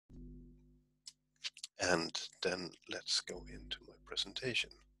And then let's go into my presentation.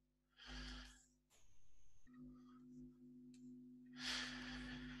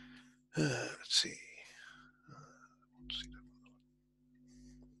 Let's see.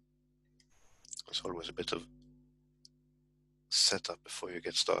 It's always a bit of setup before you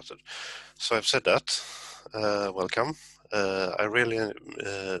get started. So I've said that. Welcome. I'm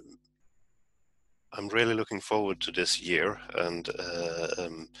really looking forward to this year and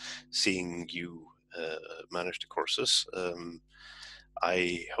seeing you manage the courses.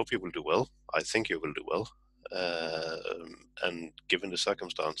 I hope you will do well. I think you will do well. And given the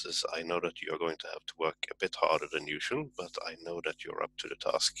circumstances, I know that you are going to have to work a bit harder than usual, but I know that you're up to the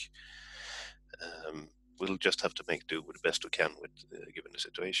task. We'll just have to make do with the best we can with given the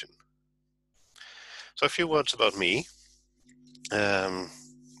situation. So a few words about me.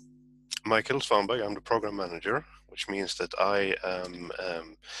 Michael Svanberg, I'm the program manager, which means that I am,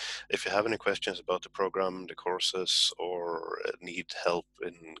 if you have any questions about the program, the courses, or need help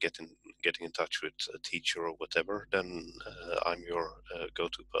in getting in touch with a teacher or whatever, then I'm your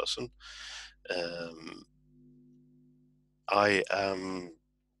go-to person.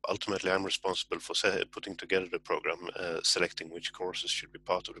 Ultimately, I'm responsible for putting together the program, selecting which courses should be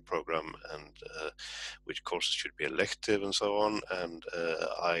part of the program and which courses should be elective and so on. And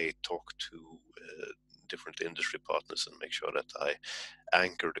I talk to different industry partners and make sure that I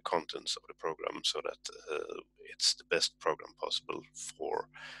anchor the contents of the program so that it's the best program possible for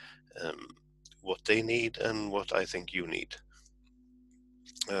what they need and what I think you need.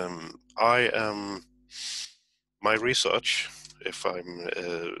 My research,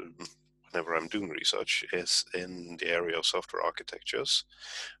 whenever I'm doing research, is in the area of software architectures,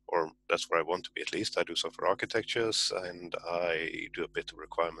 or that's where I want to be at least. I do software architectures and I do a bit of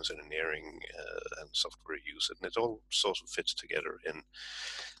requirements engineering and software use, and it all sort of fits together in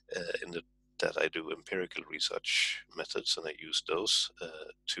that I do empirical research methods, and I use those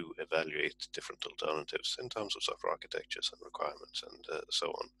to evaluate different alternatives in terms of software architectures and requirements and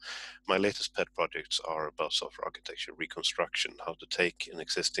so on. My latest pet projects are about software architecture reconstruction, how to take an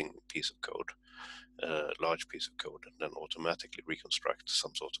existing piece of code, a large piece of code, and then automatically reconstruct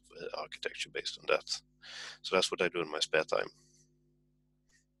some sort of architecture based on that. So that's what I do in my spare time.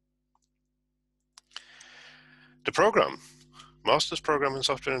 The program, Master's Program in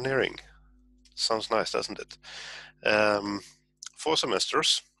Software Engineering. Sounds nice, doesn't it? 4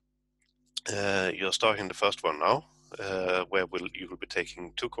 semesters. You're starting the first one now, where you will be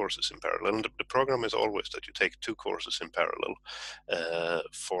taking 2 courses in parallel. And the program is always that you take 2 courses in parallel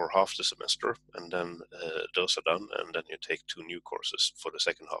for half the semester, and then those are done, and then you take 2 new courses for the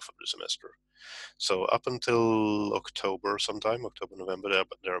second half of the semester. So up until October sometime, October, November,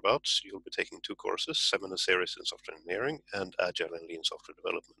 thereabouts, you'll be taking 2 courses, Seminar Series in Software Engineering and Agile and Lean Software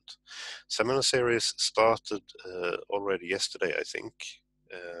Development. Seminar Series started already yesterday, I think.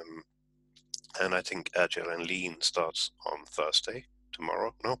 And I think Agile and Lean starts on Thursday,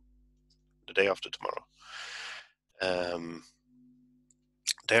 tomorrow. No, the day after tomorrow.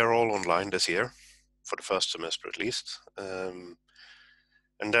 They're all online this year, for the first semester at least.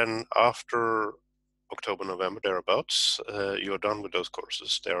 And then after October, November, thereabouts, you're done with those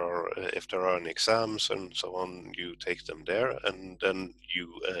courses. If there are any exams and so on, you take them there, and then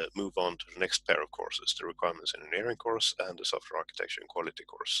you move on to the next pair of courses, the Requirements Engineering course and the Software Architecture and Quality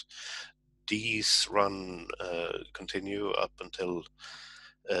course. These continue up until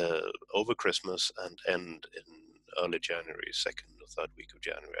over Christmas and end in early January, 2nd or 3rd week of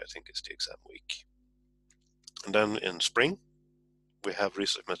January, I think is the exam week. And then in spring, we have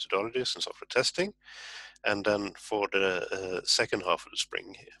research methodologies and software testing. And then for the second half of the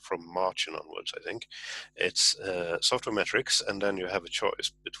spring, from March and onwards, I think, it's software metrics, and then you have a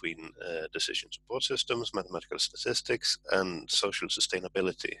choice between decision support systems, mathematical statistics, and social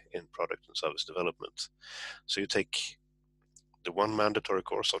sustainability in product and service development. So you take the one mandatory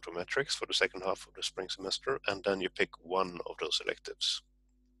course, software metrics, for the second half of the spring semester, and then you pick one of those electives.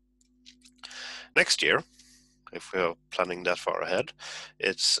 Next year, if we are planning that far ahead,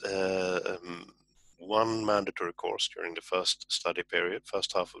 it's one mandatory course during the first study period,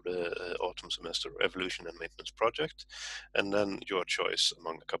 first half of the autumn semester, evolution and maintenance project, and then your choice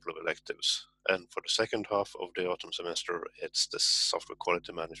among a couple of electives. And for the second half of the autumn semester, it's the software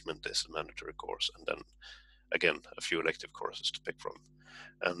quality management is a mandatory course, and then again a few elective courses to pick from.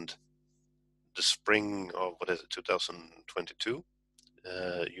 And the spring of 2022,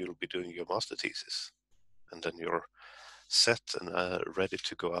 you'll be doing your master thesis, and then you're set and ready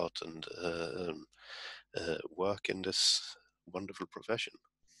to go out and work in this wonderful profession.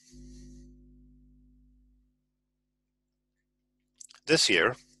 This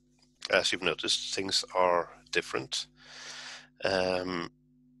year, as you've noticed, things are different.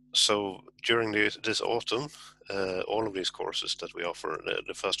 So during this autumn, all of these courses that we offer,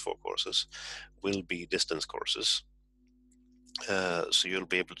 the first 4 courses, will be distance courses. So you'll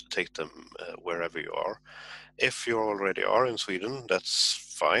be able to take them wherever you are. If you already are in Sweden,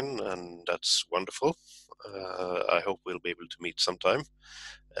 that's fine and that's wonderful. I hope we'll be able to meet sometime.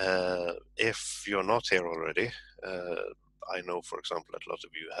 If you're not here already, I know, for example, that a lot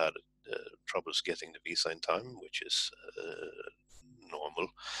of you had troubles getting the visa in time, which is normal.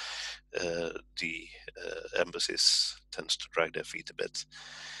 The embassies tends to drag their feet a bit.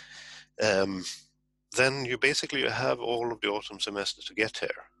 Then you basically have all of the autumn semester to get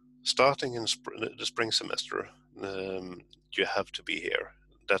here. Starting in the spring semester, you have to be here.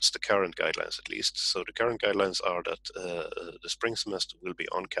 That's the current guidelines, at least. So the current guidelines are that the spring semester will be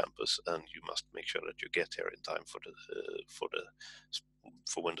on campus, and you must make sure that you get here in time for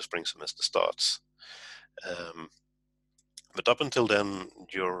when the spring semester starts. But up until then,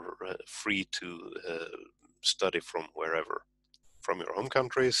 you're free to study from wherever, from your home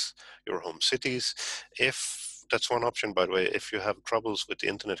countries, your home cities. If that's one option, by the way, if you have troubles with the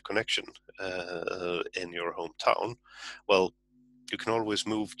internet connection in your hometown, well, you can always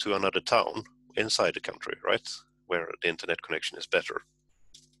move to another town inside the country, right, where the internet connection is better.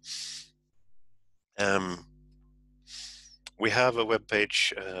 We have a web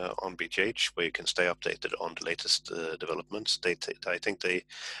page on BTH where you can stay updated on the latest developments. I think they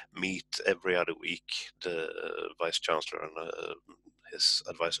meet every other week, the Vice Chancellor and his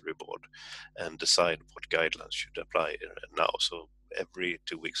advisory board, and decide what guidelines should apply now. So every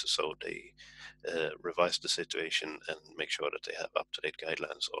 2 weeks or so, they revise the situation and make sure that they have up-to-date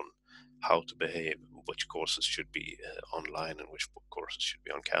guidelines on how to behave, which courses should be online and which courses should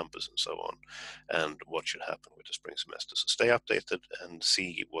be on campus and so on, and what should happen with the spring semester. So stay updated and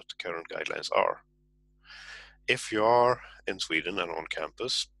see what the current guidelines are. If you are in Sweden and on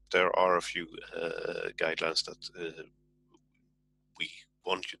campus, there are a few guidelines that we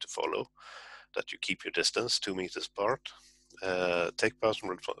want you to follow, that you keep your distance 2 meters apart. Take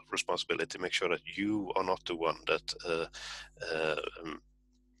personal responsibility. Make sure that you are not the one that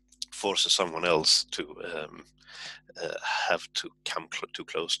forces someone else to have to come too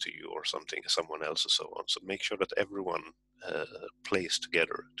close to you or something, someone else or so on. So make sure that everyone plays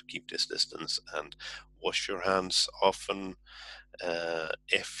together to keep this distance, and wash your hands often.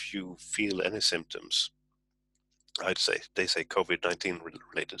 If you feel any symptoms, they say COVID-19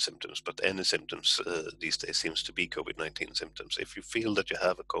 related symptoms, but any symptoms these days seems to be COVID-19 symptoms. If you feel that you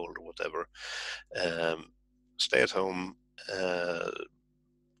have a cold or whatever, stay at home.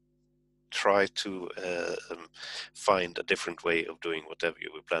 Try to find a different way of doing whatever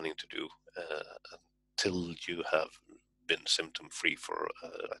you were planning to do until you have been symptom free for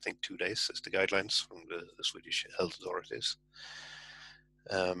I think 2 days is the guidelines from the Swedish health authorities.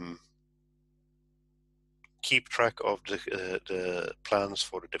 Keep track of the plans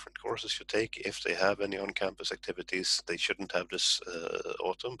for the different courses you take. If they have any on-campus activities, they shouldn't have this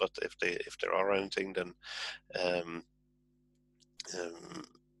autumn, but if there are anything, then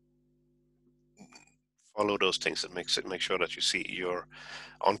follow those things and make sure that you see you're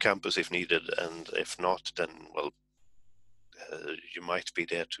on campus if needed, and if not, then well, you might be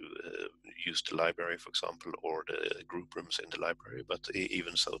there to use the library, for example, or the group rooms in the library. But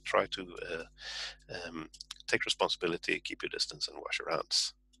even so, try to take responsibility, keep your distance, and wash your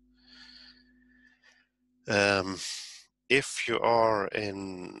hands. If you are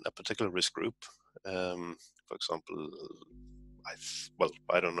in a particular risk group, for example,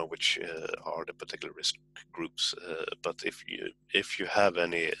 I don't know which are the particular risk groups, but if you have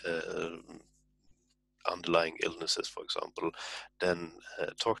any underlying illnesses, for example, then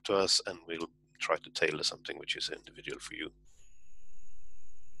talk to us and we'll try to tailor something which is individual for you.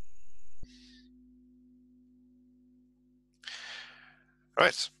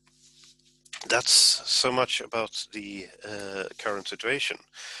 Right. That's so much about the current situation.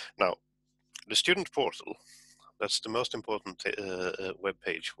 Now, the student portal, that's the most important web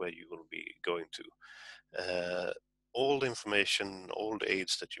page where you will be going to. All the information, all the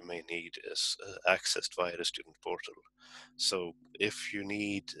aids that you may need is accessed via the student portal. So if you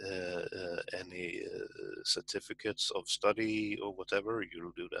need any certificates of study or whatever,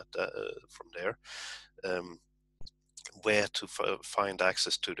 you'll do that from there. Where to find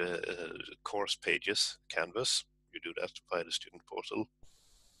access to the course pages, Canvas, you do that via the student portal.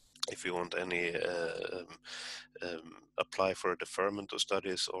 If you want any apply for a deferment of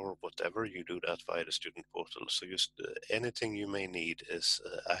studies or whatever, you do that via the student portal. So just anything you may need is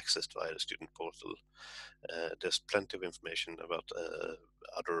accessed via the student portal. There's plenty of information about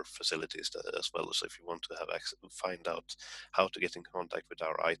other facilities as well. So if you want to have find out how to get in contact with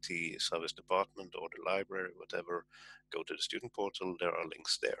our IT service department or the library, whatever, go to the student portal. There are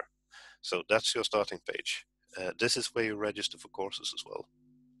links there. So that's your starting page. This is where you register for courses as well.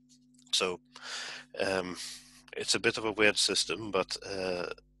 So um, it's a bit of a weird system, but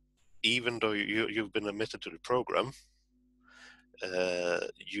even though you've been admitted to the program,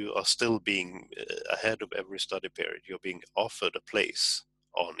 you are still being ahead of every study period. You're being offered a place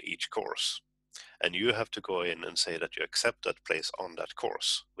on each course, and you have to go in and say that you accept that place on that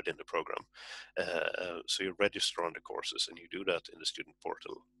course within the program. So you register on the courses, and you do that in the student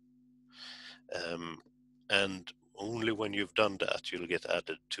portal. And only when you've done that, you'll get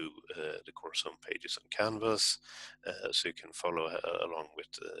added to the course home pages on Canvas, so you can follow along with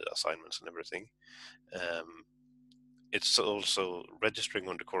assignments and everything. It's also registering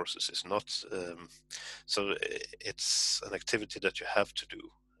on the courses is not so it's an activity that you have to do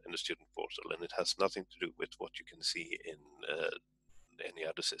in the student portal, and it has nothing to do with what you can see in any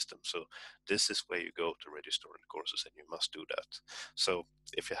other system. So this is where you go to register on courses, and you must do that. So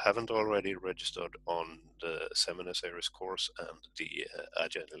if you haven't already registered on the Seminar Series course and the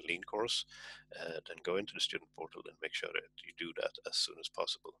Agile and Lean course, then go into the student portal and make sure that you do that as soon as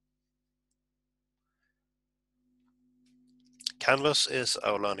possible. Canvas is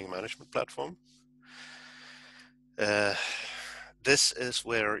our learning management platform. This is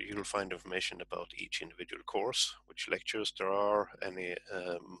where you'll find information about each individual course, which lectures there are, any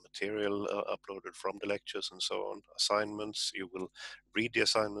material uploaded from the lectures and so on, assignments. You will read the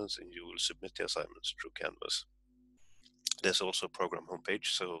assignments and you will submit the assignments through Canvas. There's also a program homepage,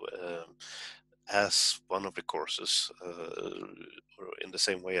 so as one of the courses, or in the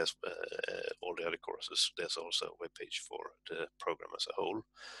same way as all the other courses, there's also a webpage for the program as a whole,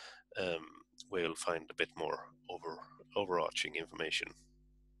 where you'll find a bit more overarching information.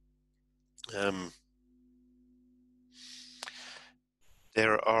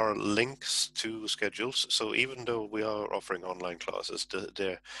 There are links to schedules, so even though we are offering online classes,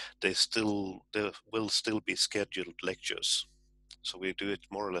 there will still be scheduled lectures. So we do it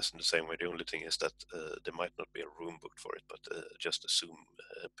more or less in the same way. The only thing is that there might not be a room booked for it, but just a Zoom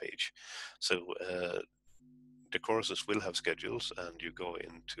page. So the courses will have schedules, and you go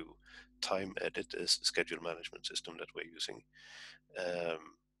into Time Edit is the schedule management system that we're using.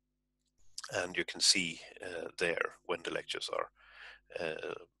 And you can see there when the lectures are.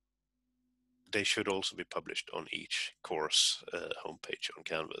 They should also be published on each course homepage on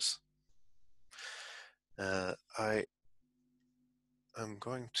Canvas. I'm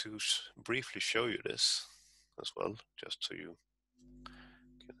going to briefly show you this as well, just so you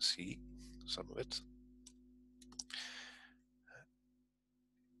can see some of it.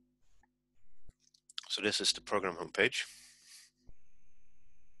 So this is the program homepage,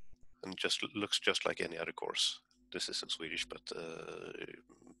 and just looks just like any other course. This is in Swedish, but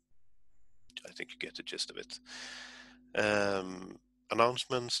I think you get the gist of it.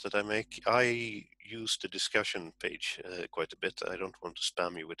 Announcements that I make, I use the discussion page quite a bit. I don't want to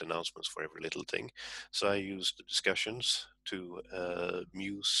spam you with announcements for every little thing, so I use the discussions to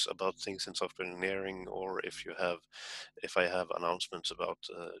muse about things in software engineering, or if I have announcements about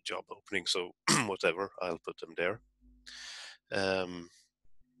job openings, so whatever, I'll put them there.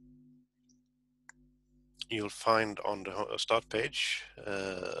 You'll find on the start page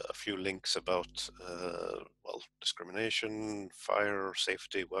a few links about discrimination, fire,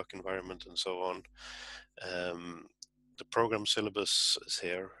 safety, work environment, and so on. The program syllabus is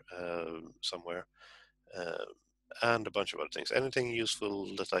here somewhere, and a bunch of other things. Anything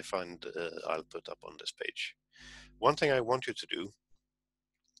useful that I find, I'll put up on this page. One thing I want you to do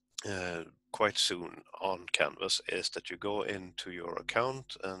quite soon on Canvas is that you go into your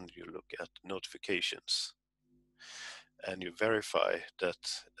account and you look at notifications, and you verify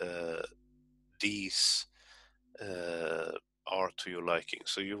that these are to your liking.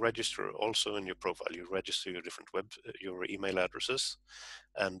 So you register also in your profile, you register your different your email addresses,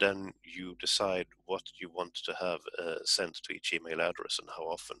 and then you decide what you want to have sent to each email address and how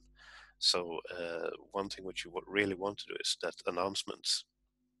often. So one thing which you really want to do is that announcements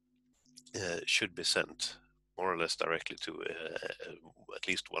should be sent more or less directly to at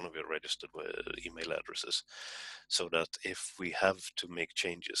least one of your registered email addresses, so that if we have to make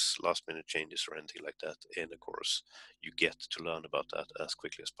changes, last minute changes or anything like that in a course, you get to learn about that as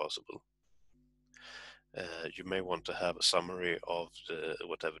quickly as possible. You may want to have a summary of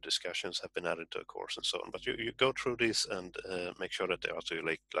whatever discussions have been added to a course and so on. But you go through these and make sure that they are to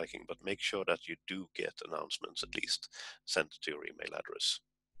your liking, but make sure that you do get announcements at least sent to your email address.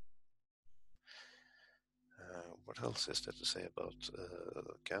 What else is there to say about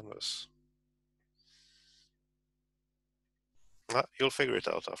Canvas? You'll figure it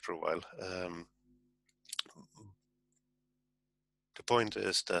out after a while. The point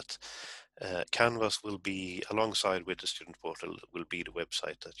is that Canvas will be, alongside with the student portal, will be the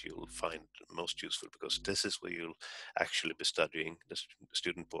website that you'll find most useful, because this is where you'll actually be studying. The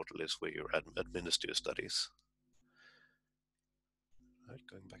student portal is where you administer your studies. Right,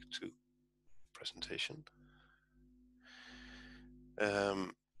 going back to presentation.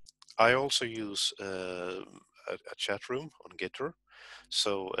 I also use a chat room on Gitter.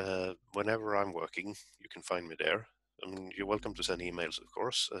 So whenever I'm working, you can find me there. I mean, you're welcome to send emails, of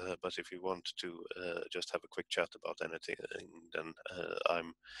course, but if you want to just have a quick chat about anything, then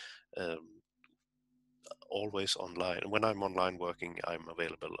I'm um, always online. When I'm online working, I'm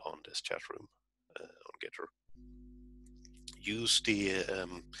available on this chat room on Gitter. Use the,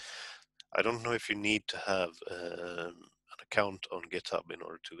 I don't know if you need to have an account on GitHub in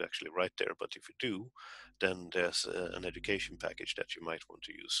order to actually write there, but if you do, then there's an education package that you might want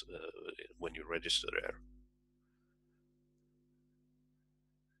to use when you register there.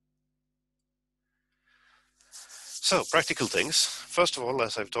 So, practical things. First of all,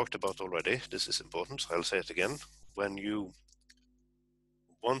 as I've talked about already, this is important, so I'll say it again. When you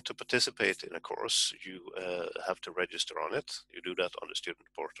want to participate in a course, you have to register on it. You do that on the student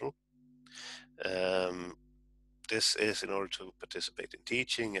portal. This is in order to participate in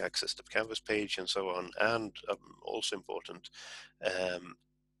teaching, access the Canvas page, and so on. And also important,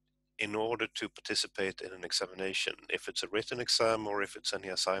 in order to participate in an examination, if it's a written exam or if it's any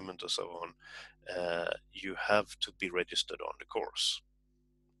assignment or so on, you have to be registered on the course.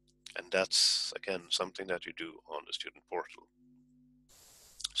 And that's, again, something that you do on the student portal.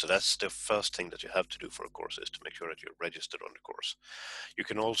 So that's the first thing that you have to do for a course, is to make sure that you're registered on the course. You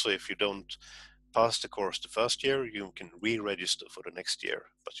can also, if you don't pass the course the first year, you can re-register for the next year,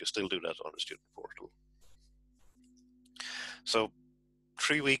 but you still do that on the student portal. So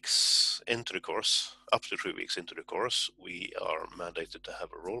 3 weeks into the course, up to 3 weeks into the course, we are mandated to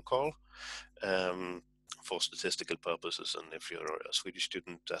have a roll call for statistical purposes. And if you're a Swedish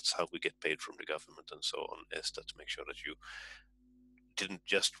student, that's how we get paid from the government and so on, is that to make sure that you didn't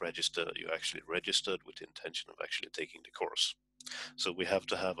just register, you actually registered with the intention of actually taking the course. So we have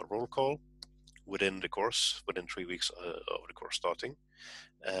to have a roll call within the course, within 3 weeks of the course starting.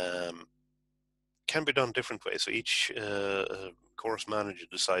 Can be done different ways. So each course manager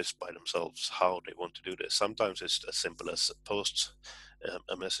decides by themselves how they want to do this. Sometimes it's as simple as post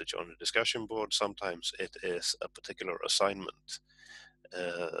a message on the discussion board. Sometimes it is a particular assignment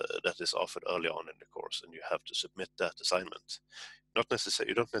that is offered early on in the course, and you have to submit that assignment.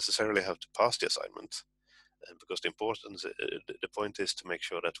 You don't necessarily have to pass the assignment, because the point is to make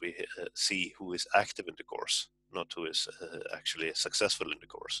sure that we see who is active in the course, not who is actually successful in the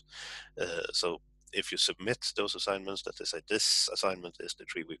course. So if you submit those assignments that they say this assignment is the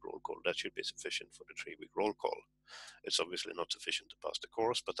 3 week roll call, that should be sufficient for the 3 week roll call. It's obviously not sufficient to pass the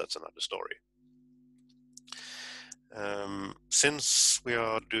course, but that's another story. Since we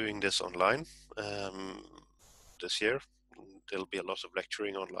are doing this online this year, there'll be a lot of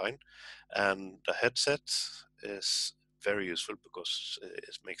lecturing online, and the headset is very useful because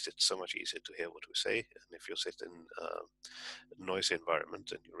it makes it so much easier to hear what we say. And if you sit in a noisy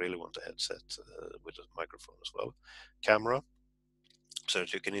environment and you really want a headset with a microphone as well, camera, so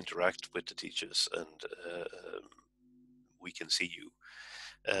that you can interact with the teachers and we can see you.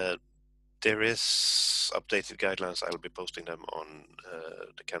 There is updated guidelines. I'll be posting them on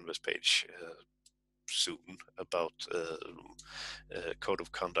the Canvas page soon about code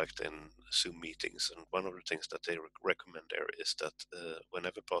of conduct in Zoom meetings. And one of the things that they recommend there is that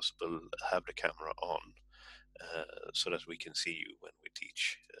whenever possible, have the camera on so that we can see you when we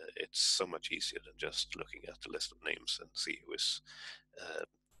teach. It's so much easier than just looking at the list of names and see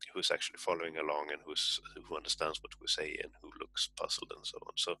who's actually following along and who understands what we say and who looks puzzled and so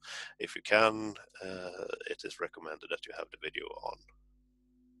on. So if you can, it is recommended that you have the video on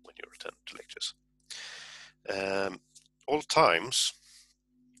when you attend lectures. All times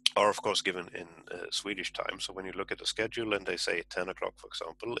are of course given in Swedish time. So when you look at the schedule and they say 10 o'clock, for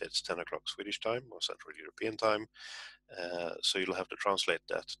example, it's 10 o'clock Swedish time or Central European time. So you'll have to translate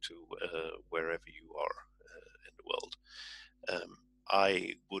that to wherever you are in the world.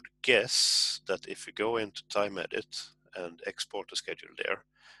 I would guess that if you go into time edit and export the schedule there,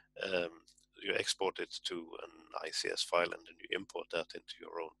 you export it to an ICS file, and then you import that into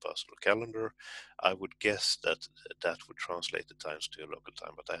your own personal calendar. I would guess that that would translate the times to your local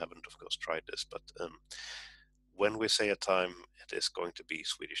time, but I haven't, of course, tried this. But when we say a time, it is going to be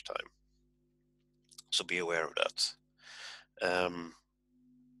Swedish time, so be aware of that.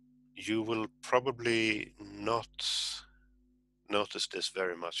 You will probably not notice this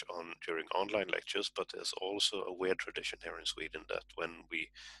very much during online lectures, but there's also a weird tradition here in Sweden that when we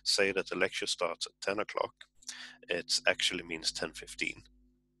say that the lecture starts at 10 o'clock, it actually means 10:15.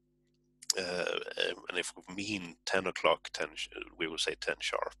 And if we mean 10 o'clock, we will say 10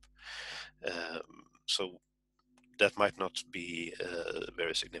 sharp. So that might not be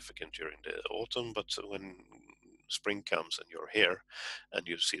very significant during the autumn, but when spring comes and you're here and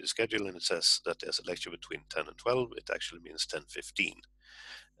you see the schedule and it says that there's a lecture between 10 and 12, it actually means 10:15.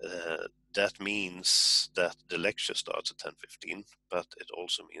 That means that the lecture starts at 10:15, but it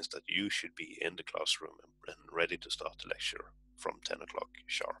also means that you should be in the classroom and ready to start the lecture from 10 o'clock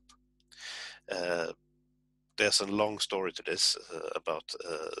sharp. There's a long story to this about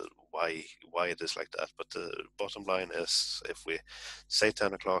why it is like that, but the bottom line is, if we say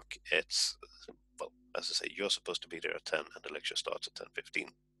 10 o'clock, it's, well, as I say, you're supposed to be there at 10 and the lecture starts at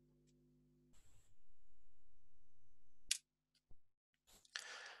 10:15.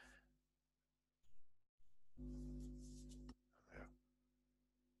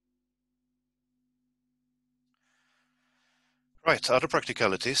 Right, other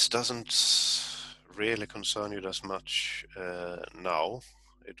practicalities doesn't really concern you as much now.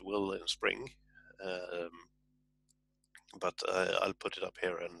 It will in spring, um, but I'll put it up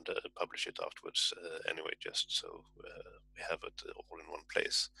here and publish it afterwards anyway, just so we have it all in one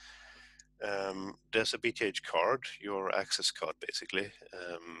place. There's a BTH card, your access card basically.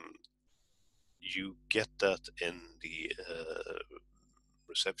 You get that in the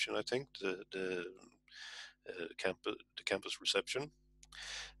reception, I think, the campus reception.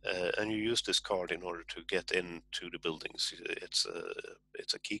 And you use this card in order to get into the buildings. It's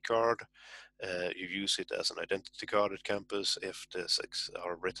a key card. You use it as an identity card at campus. If there's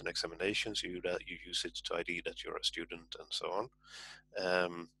are written examinations, you use it to ID that you're a student and so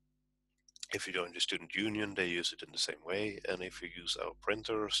on. If you join the student union, they use it in the same way. And if you use our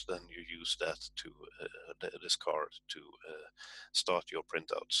printers, then you use that to this card to start your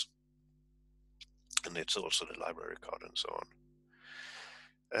printouts. And it's also the library card and so on.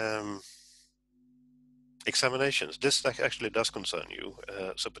 Examinations. This actually does concern you.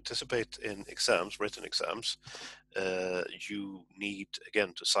 So participate in exams, written exams. You need,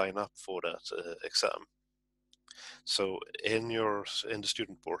 again, to sign up for that exam. So in the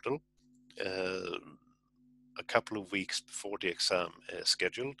student portal, a couple of weeks before the exam is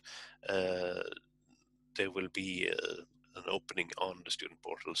scheduled, there will be an opening on the student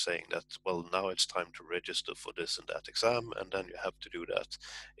portal saying that, well, now it's time to register for this and that exam, and then you have to do that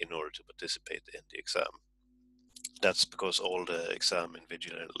in order to participate in the exam. That's because all the exam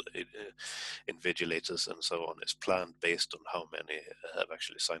invigilators and so on is planned based on how many have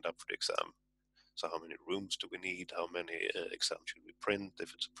actually signed up for the exam. So how many rooms do we need? How many exams should we print,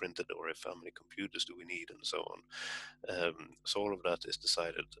 if it's printed, or if how many computers do we need, and so on. So all of that is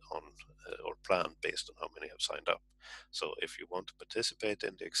decided on or planned based on how many have signed up. So if you want to participate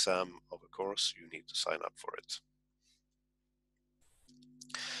in the exam of a course, you need to sign up for it.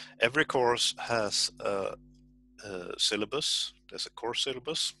 Every course has a syllabus. There's a course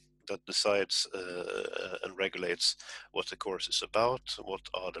syllabus that decides and regulates what the course is about, what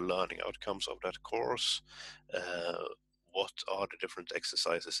are the learning outcomes of that course, what are the different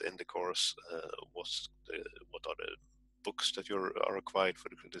exercises in the course, what are the books that are required for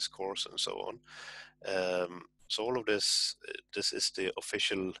this course, and so on. So all of this is the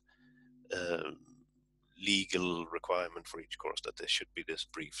official legal requirement for each course, that there should be this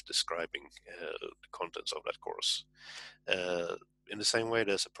brief describing the contents of that course. In the same way,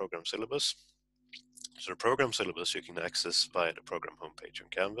 there's a program syllabus. So the program syllabus you can access via the program homepage on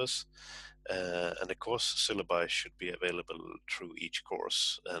Canvas, and the course syllabi should be available through each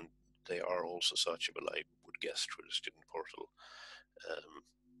course, and they are also searchable, I would guess, through the student portal.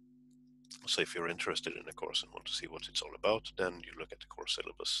 So if you're interested in a course and want to see what it's all about, then you look at the course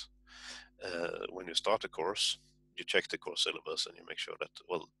syllabus. When you start a course, you check the course syllabus and you make sure that,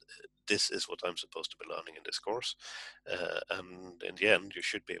 well, this is what I'm supposed to be learning in this course. And in the end, you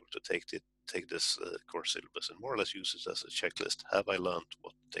should be able to take this course syllabus and more or less use it as a checklist. Have I learned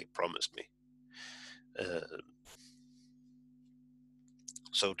what they promised me?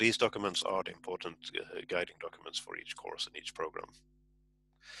 So these documents are the important guiding documents for each course and each program.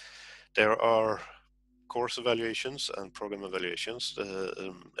 There are course evaluations and program evaluations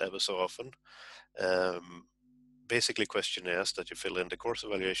ever so often. Basically questionnaires that you fill in. The course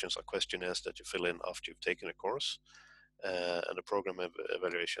evaluations are questionnaires that you fill in after you've taken a course, and the program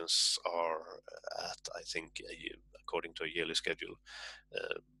evaluations are at, I think, according to a yearly schedule,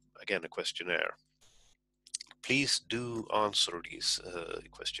 again, a questionnaire. Please do answer these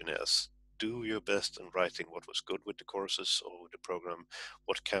questionnaires. Do your best in writing what was good with the courses or with the program,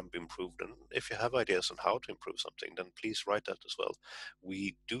 what can be improved, and if you have ideas on how to improve something, then please write that as well.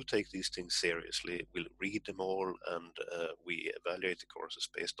 We do take these things seriously. We'll read them all, and we evaluate the courses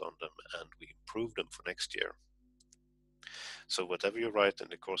based on them, and we improve them for next year. So whatever you write in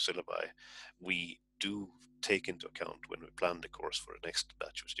the course syllabi, we do take into account when we plan the course for the next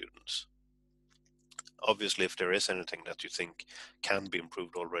batch of students. Obviously, if there is anything that you think can be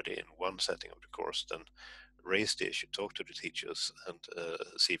improved already in one setting of the course, then raise the issue, talk to the teachers, and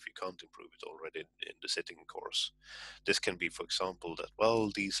see if you can't improve it already in the sitting course. This can be, for example, that, well,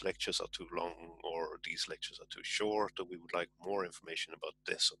 these lectures are too long, or these lectures are too short, or we would like more information about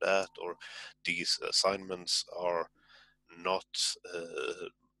this or that, or these assignments are not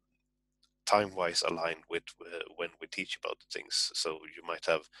time-wise aligned with when we teach about the things. So you might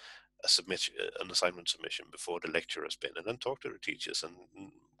have an assignment submission before the lecture has been, and then talk to the teachers, and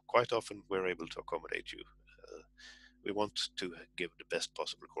quite often we're able to accommodate you. We want to give the best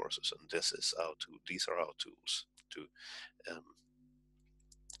possible courses, and these are our tools to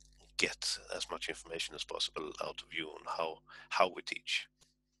get as much information as possible out of you on how we teach.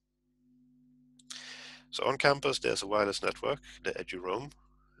 So on campus, there's a wireless network, the EduRoam.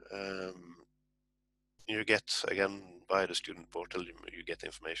 You get, again, via the student portal, you get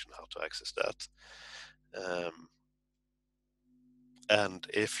information how to access that. And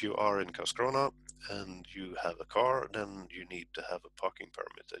if you are in Karlskrona and you have a car, then you need to have a parking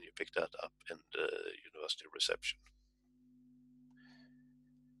permit, and you pick that up in the university reception.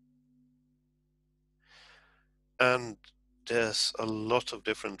 And there's a lot of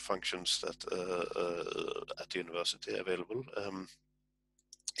different functions that at the university available.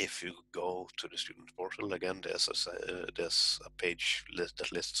 If you go to the student portal, again, there's a page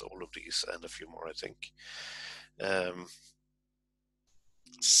that lists all of these and a few more, I think.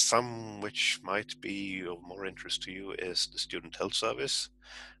 Some which might be of more interest to you is the student health service.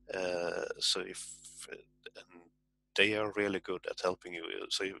 So they are really good at helping you.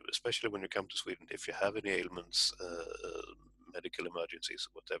 So especially when you come to Sweden, if you have any ailments, medical emergencies,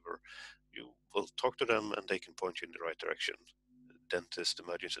 whatever, you will talk to them and they can point you in the right direction. Dentist,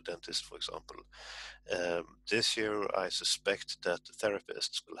 emergency dentist, for example. This year, I suspect that the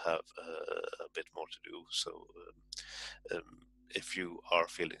therapists will have a bit more to do. So if you are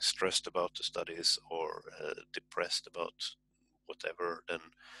feeling stressed about the studies or depressed about whatever, then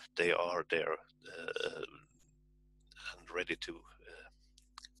they are there and ready to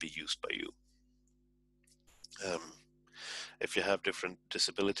be used by you. If you have different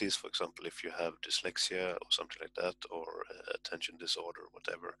disabilities, for example, if you have dyslexia or something like that, or attention disorder,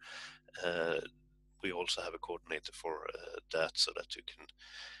 whatever, we also have a coordinator for that, so that you can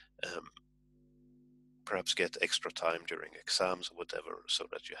perhaps get extra time during exams or whatever, so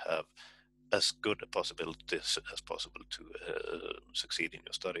that you have as good a possibilities as possible to succeed in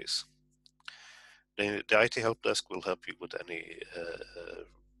your studies. The IT help desk will help you with any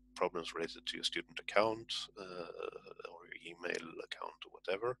problems related to your student account or your email account or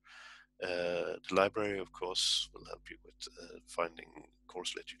whatever. The library, of course, will help you with finding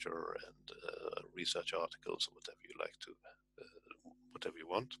course literature and research articles or whatever you like to, whatever you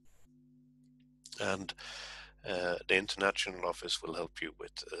want. And the international office will help you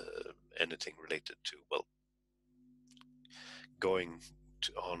with anything related to, well, going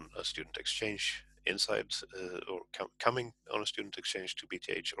on a student exchange inside or coming on a student exchange to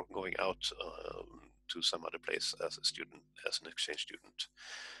BTH, or going out to some other place as a student, as an exchange student.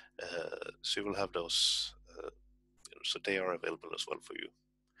 So you will have those, so they are available as well for you.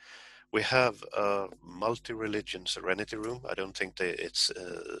 We have a multi-religion serenity room. I don't think that it's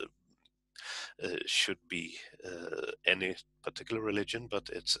should be any particular religion, but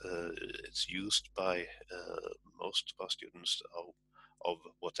it's used by most of our students of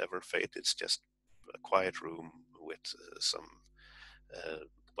whatever faith. It's just a quiet room with some.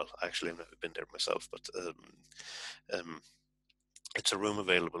 Well, actually, I've never been there myself, but it's a room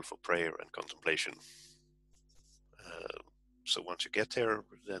available for prayer and contemplation. So once you get there,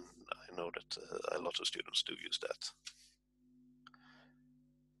 then I know that a lot of students do use that.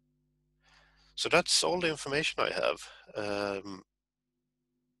 So that's all the information I have.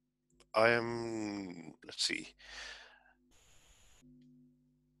 Let's see.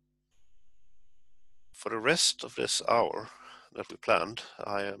 For the rest of this hour that we planned,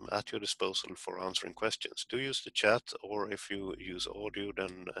 I am at your disposal for answering questions. Do use the chat, or if you use audio,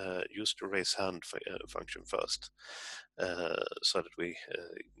 then use the raise hand function first, so that we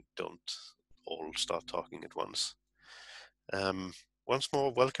don't all start talking at once. Once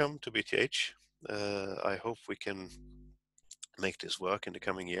more, welcome to BTH. I hope we can make this work in the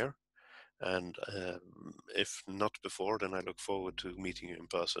coming year. And if not before, then I look forward to meeting you in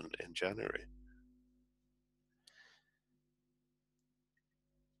person in January.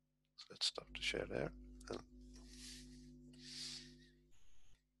 So let's stop the share there.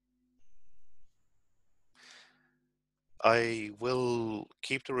 I will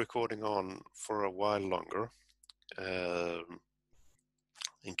keep the recording on for a while longer,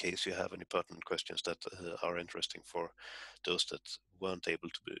 in case you have any pertinent questions that are interesting for those that weren't able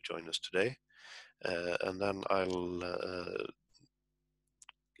to join us today. And then I'll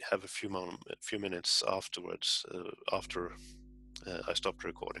have a few minutes afterwards, after I stop the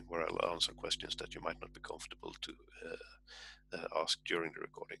recording, where I'll answer questions that you might not be comfortable to ask during the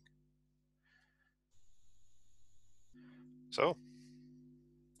recording. So,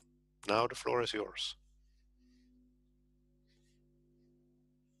 now the floor is yours.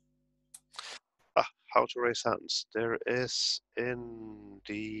 How to raise hands. There is in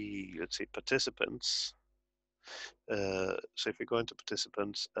the, let's see, participants. So if you go into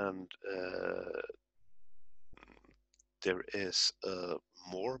participants and there is a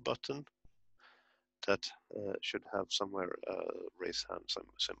more button that should have somewhere a raise hand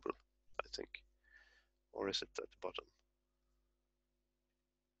symbol, I think. Or is it at the bottom?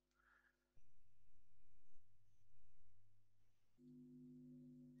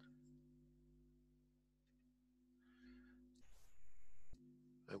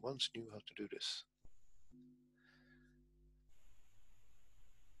 I once knew how to do this.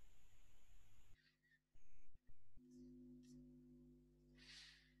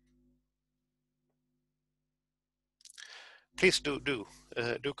 Please do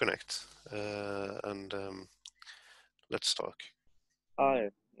connect and let's talk. Hi,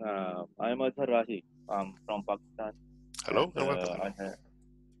 I'm Azhar Rahi. I'm from Pakistan, Hello and and welcome. I had,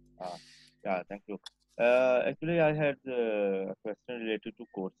 yeah, thank you. Actually, I had a question related to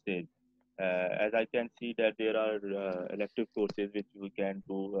courses. As I can see that there are elective courses which we can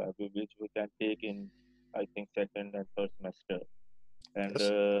do, which we can take in, I think, second and third semester. And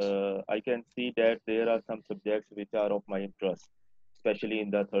Yes. I can see that there are some subjects which are of my interest, especially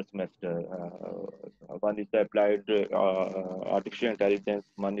in the third semester. One is the applied artificial intelligence,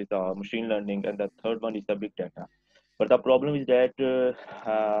 one is the machine learning, and the third one is the big data. But the problem is that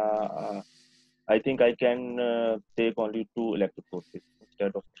I think I can take only two elective courses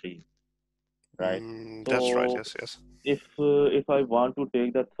instead of three, right? That's right. So Yes. if I want to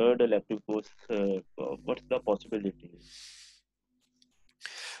take the third elective course, what's the possibility?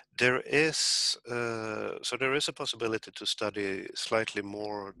 There is there is a possibility to study slightly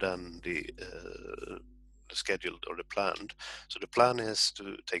more than the scheduled or the planned. So the plan is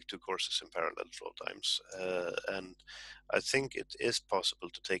to take two courses in parallel at all times, and I think it is possible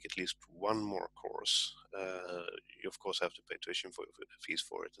to take at least one more course. You of course have to pay tuition fees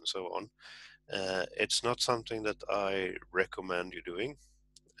for it and so on. It's not something that I recommend you doing.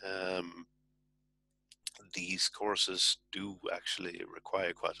 Um, these courses do actually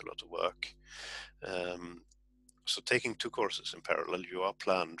require quite a lot of work. Um, so taking two courses in parallel, you are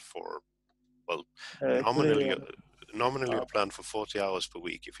planned for, well, Actually, nominally uh, you're planned for 40 hours per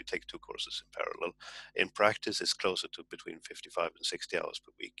week if you take two courses in parallel. In practice, it's closer to between 55 and 60 hours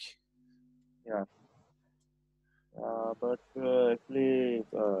per week. yeah. But actually,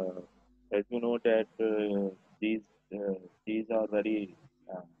 as you know that these these are very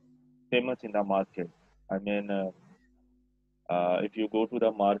uh, famous in the market. I mean, if you go to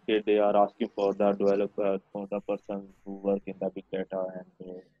the market, they are asking for the developer, for the person who work in the big data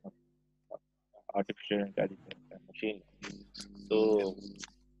and artificial intelligence and machine learning. Yes. So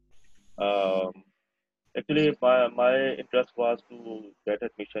um, actually, my interest was to get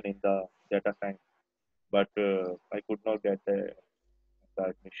admission in the data science, but I could not get the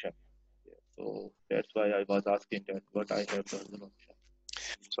admission. Yeah, so that's why I was asking that what I have the other option.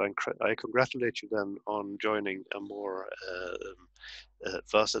 So I congratulate you then on joining a more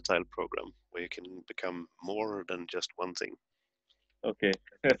versatile program where you can become more than just one thing. Okay.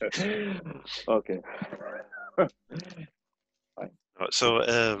 Okay. Fine.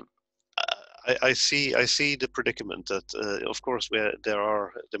 So I see the predicament that of course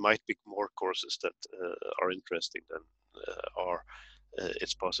there might be more courses that are interesting than are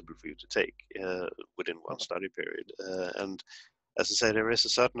it's possible for you to take within one study period, and as I say, there is a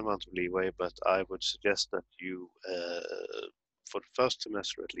certain amount of leeway, but I would suggest that you, for the first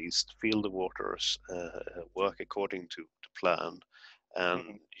semester at least, feel the waters, work according to plan, and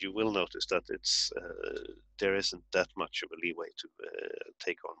Mhm. you will notice that there isn't that much of a leeway to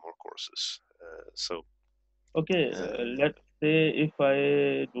take on more courses. So Okay, um, let's say if I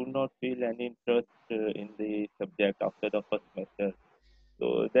do not feel any interest in the subject after the first semester, so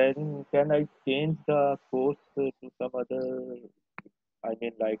then can I change the course to some other, I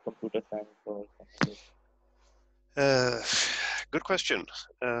mean, like computer science or some other? uh, good question.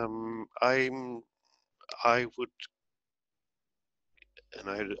 I would, and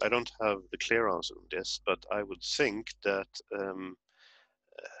I don't have the clear answer on this, but I would think that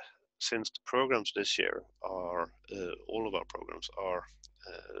since the programs this year are, all of our programs are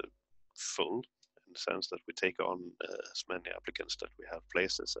full, in the sense that we take on as many applicants that we have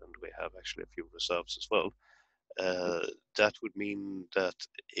places, and we have actually a few reserves as well. Okay, That would mean that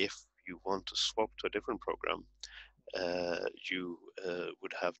if you want to swap to a different program, you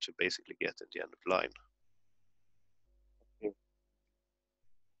would have to basically get at the end of the line. okay,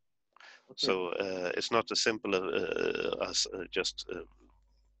 okay, So it's not as simple as just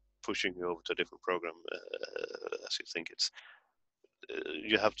pushing you over to a different program as you think.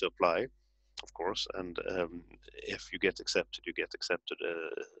 You have to apply, of course, and if you get accepted, you get accepted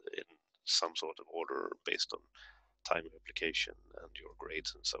in some sort of order based on time of application and your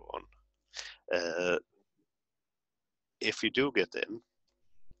grades and so on. Uh, if you do get in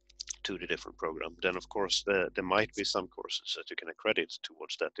to the different program, then of course there might be some courses that you can accredit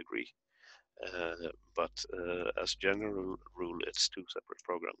towards that degree. But as general rule, it's two separate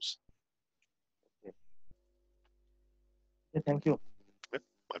programs. okay. Yeah, thank you. Yeah,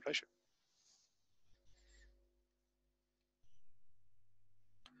 my pleasure.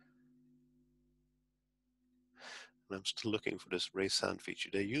 And I'm still looking for this raise hand feature.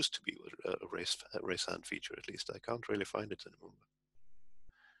 There used to be a raise hand feature, at least. I can't really find it anymore.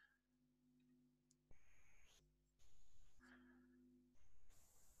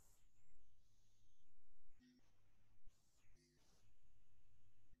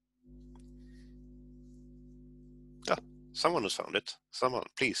 Ah, someone has found it. Someone,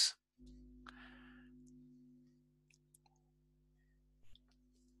 please.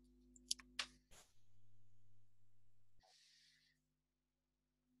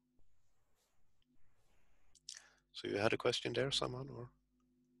 So you had a question there, someone, or?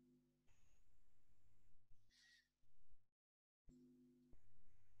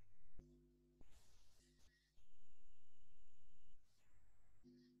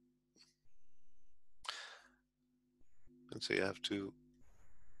 And so you have to.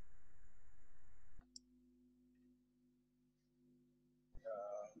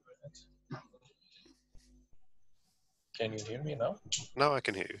 Can you hear me now? Now I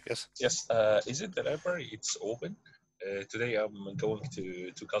can hear you. Yes. Yes. Is it the library? It's open. Today I'm going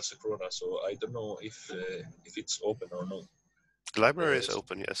to Calcicrona, so I don't know if it's open or not. The library is Uh,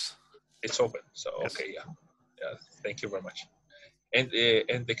 open. Yes. it's open. So Yes. okay, yeah, yeah. Thank you very much. And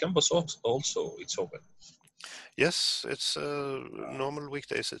the campus also it's open. Yes, it's normal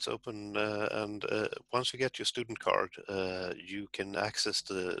weekdays. It's open, and once you get your student card, you can access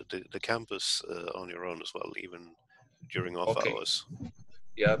the campus on your own as well, even during off Okay. hours.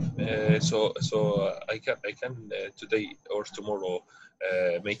 Yeah. So I can today or tomorrow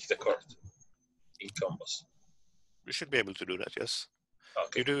make the card in campus. You should be able to do that. Yes.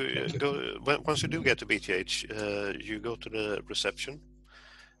 You Okay. do Thank you. once you do get to BTH, you go to the reception,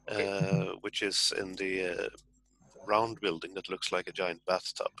 Okay. which is in the round building that looks like a giant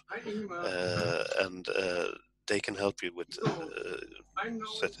bathtub, and they can help you with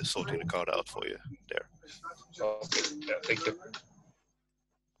sorting the card out for you there. Okay. Yeah. Thank you.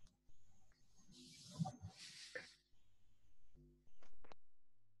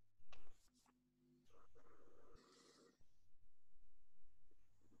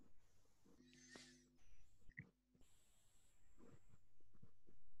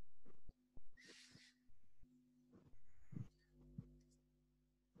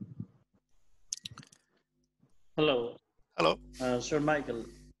 Hello, Hello. Sir Michael.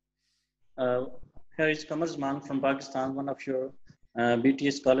 Uh, Here is Kamarzaman from Pakistan, one of your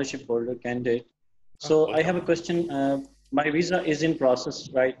BTS scholarship holder candidate. Oh, So I have welcome. a question. My visa is in process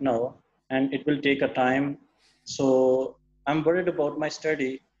right now, and it will take a time. So I'm worried about my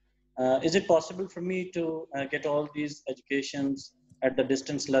study. Is it possible for me to get all these educations at the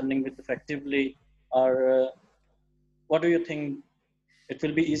distance learning with effectively, or what do you think? It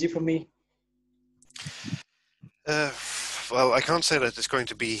will be easy for me? Uh, well, I can't say that it's going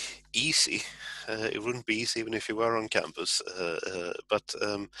to be easy. It wouldn't be easy even if you were on campus. But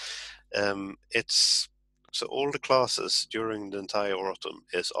it's so all the classes during the entire autumn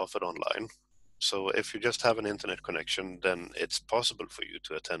is offered online. So if you just have an internet connection, then it's possible for you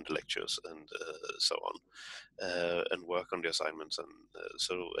to attend the lectures and so on, and work on the assignments, and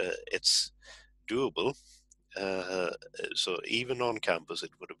it's doable. Uh, so even on campus,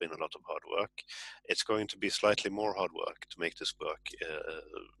 it would have been a lot of hard work. It's going to be slightly more hard work to make this work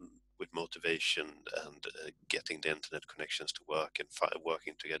with motivation and getting the internet connections to work and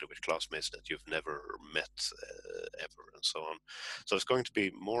working together with classmates that you've never met ever, and so on. So it's going to be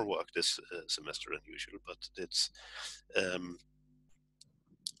more work this semester than usual, but um,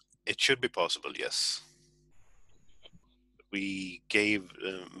 it should be possible, yes. We gave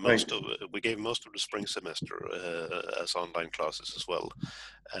most Right. of the spring semester as online classes as well,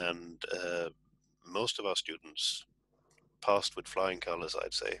 and most of our students passed with flying colors,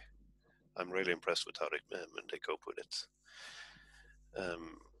 I'd say. I'm really impressed with how they cope with it.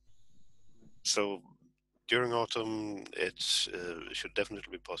 So during autumn, it should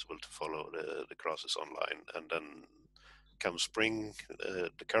definitely be possible to follow the classes online, and then come spring,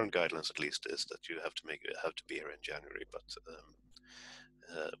 the current guidelines at least is that you have to be here in January, but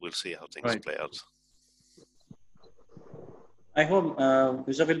we'll see how things Right. play out. I hope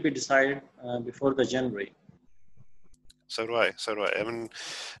visa will be decided before the January. So do I. So do I. I mean,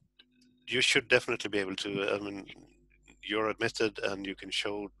 you should definitely be able to. I mean, you're admitted, and you can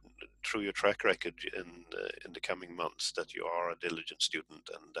show through your track record in the coming months that you are a diligent student,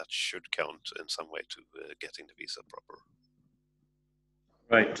 and that should count in some way to getting the visa proper.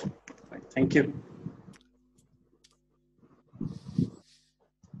 Right. Right. Thank you.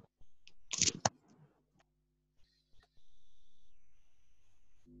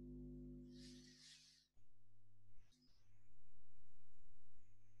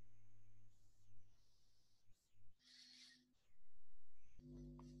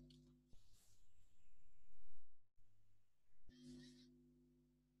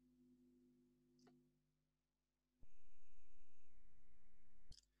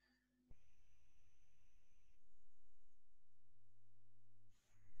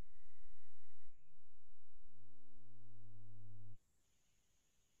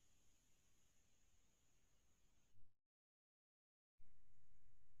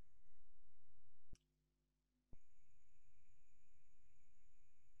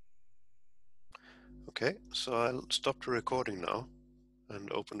 Okay, so I'll stop the recording now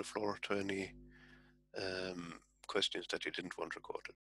and open the floor to any questions that you didn't want recorded.